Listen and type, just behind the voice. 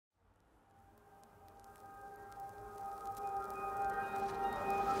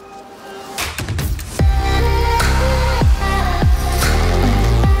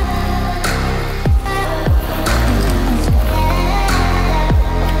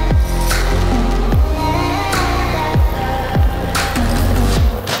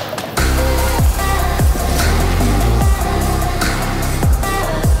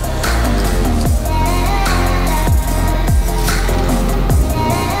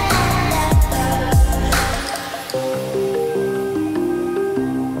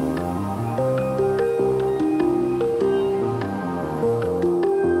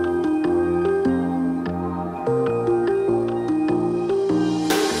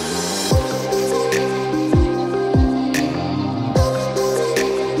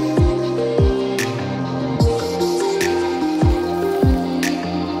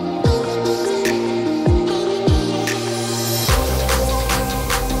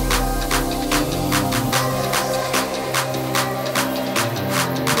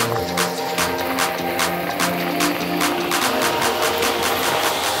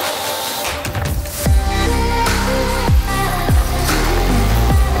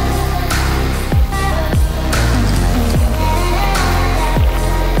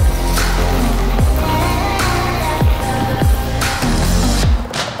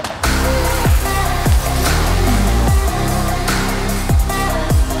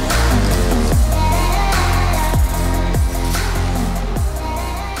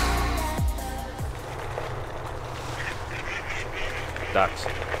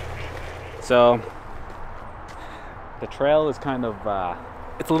So the trail is kind of,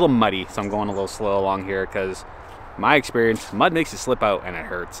 it's a little muddy, so I'm going a little slow along here because my experience, mud makes you slip out and it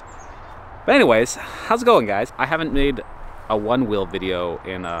hurts. But anyways, how's it going, guys? I haven't made a one-wheel video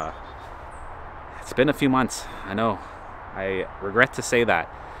in, it's been a few months. I know, I regret to say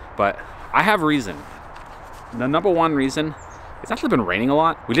that, but I have reason. The number one reason, it's actually been raining a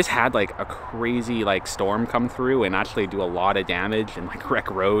lot. We just had like a crazy like storm come through and actually do a lot of damage and like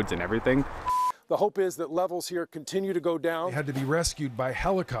wreck roads and everything. The hope is that levels here continue to go down. They had to be rescued by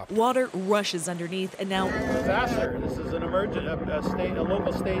helicopter. Water rushes underneath and now... Disaster. This is an emergent, a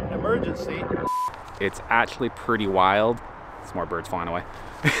local state emergency. It's actually pretty wild. It's more birds flying away.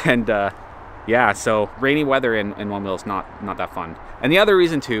 And yeah, so rainy weather in one wheel is not that fun. And the other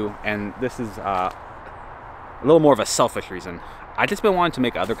reason too, and this is a little more of a selfish reason, I just been wanting to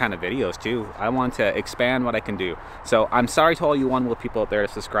make other kind of videos too. I want to expand what I can do. So I'm sorry to all you one wheel people out there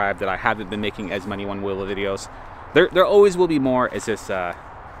to subscribe that I haven't been making as many one wheel videos. There always will be more. It's just,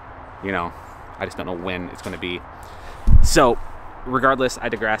 you know, I just don't know when it's going to be. So regardless, I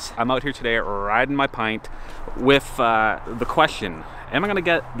digress. I'm out here today riding my Pint with the question, am I going to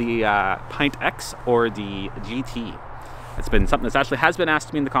get the Pint X or the GT? It's been something that actually has been asked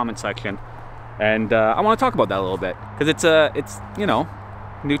to me in the comment section. And I want to talk about that a little bit because it's you know,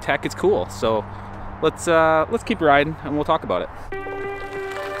 new tech. It's cool. So let's keep riding and we'll talk about it.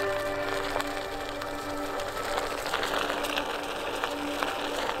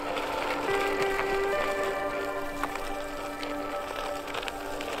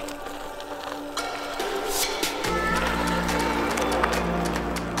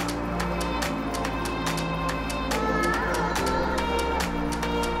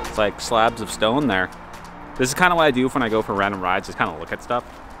 It's like slabs of stone there. This is kind of what I do when I go for random rides, just kind of look at stuff.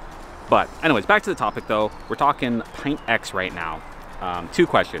 But anyways, back to the topic though. We're talking Pint X right now. Two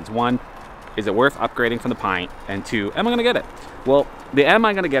questions. One, is it worth upgrading from the Pint? And two, am I gonna get it? Well, the am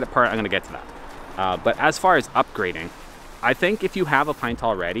I gonna get it part, I'm gonna get to that. But as far as upgrading, I think if you have a Pint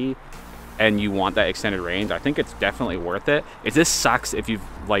already and you want that extended range, I think it's definitely worth it. It just sucks if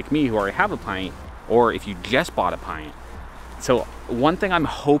you've, like me, who already have a Pint, or if you just bought a Pint. So one thing I'm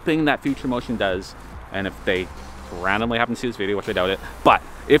hoping that Future Motion does, and if they randomly happen to see this video, which I doubt it, but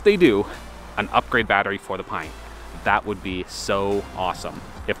if they do, an upgrade battery for the Pint. That would be so awesome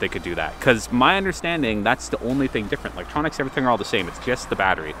if they could do that. Because my understanding, that's the only thing different. Electronics, everything are all the same. It's just the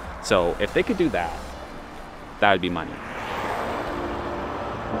battery. So if they could do that, that would be money.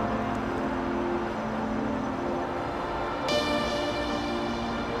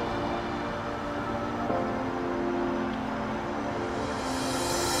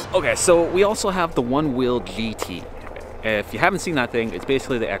 Okay, so we also have the Onewheel GT. If you haven't seen that thing, it's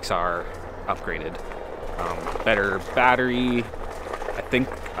basically the XR upgraded. Better battery, I think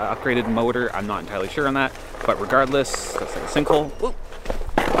upgraded motor, I'm not entirely sure on that. But regardless, that's like a sinkhole. Whoop.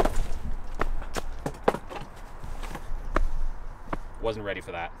 Wasn't ready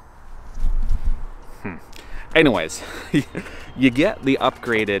for that. Anyways, you get the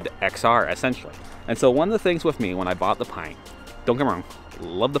upgraded XR essentially. And so one of the things with me when I bought the Pint, don't get me wrong,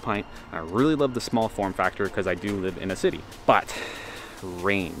 love the Pint. I really love the small form factor because I do live in a city. But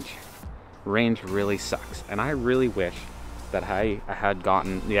range really sucks. And I really wish that I had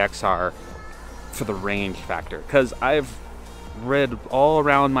gotten the XR for the range factor because I've read all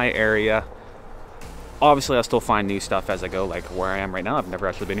around my area. Obviously, I'll still find new stuff as I go, like where I am right now. I've never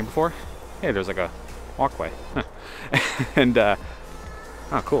actually been here before. Hey, there's like a walkway. And, oh,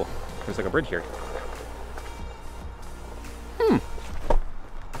 cool. There's like a bridge here.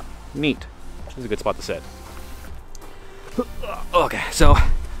 Neat. This is a good spot to sit. Okay, so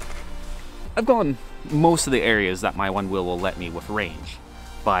I've gone most of the areas that my one wheel will let me with range,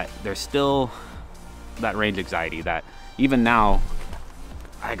 but there's still that range anxiety that even now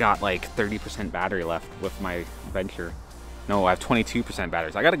I got like 30% battery left with my Venture. No, I have 22%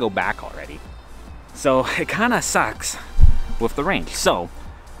 batteries. I gotta go back already. So it kind of sucks with the range. So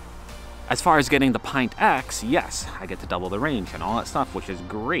as far as getting the Pint X, yes, I get to double the range and all that stuff, which is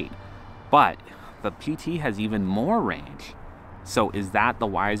great. But the GT has even more range. So is that the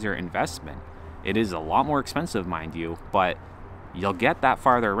wiser investment? It is a lot more expensive, mind you, but you'll get that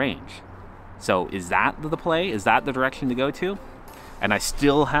farther range. So is that the play? Is that the direction to go to? And I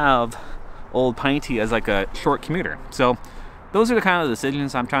still have old Pinty as like a short commuter. So those are the kind of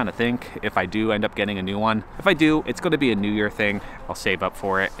decisions I'm trying to think if I do end up getting a new one. If I do, it's going to be a New Year thing. I'll save up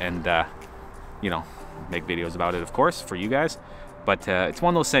for it and, you know, make videos about it, of course, for you guys. But it's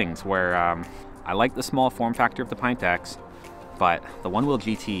one of those things where I like the small form factor of the Pint X, but the Onewheel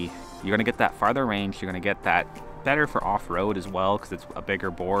GT, you're going to get that farther range. You're going to get that better for off-road as well because it's a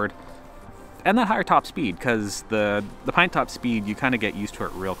bigger board. and that higher top speed, because the Pint top speed, you kind of get used to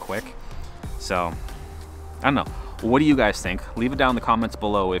it real quick. So I don't know. What do you guys think? Leave it down in the comments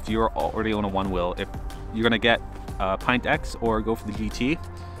below if you're already on a one wheel, if you're gonna get a Pint X or go for the GT.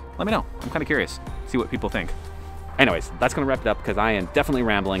 Let me know. I'm kind of curious. See what people think. Anyways, that's gonna wrap it up because I am definitely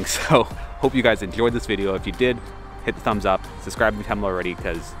rambling. So hope you guys enjoyed this video. If you did, hit the thumbs up, subscribe if you haven't already,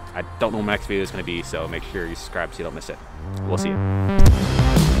 because I don't know when my next video is gonna be. So make sure you subscribe so you don't miss it. We'll see you.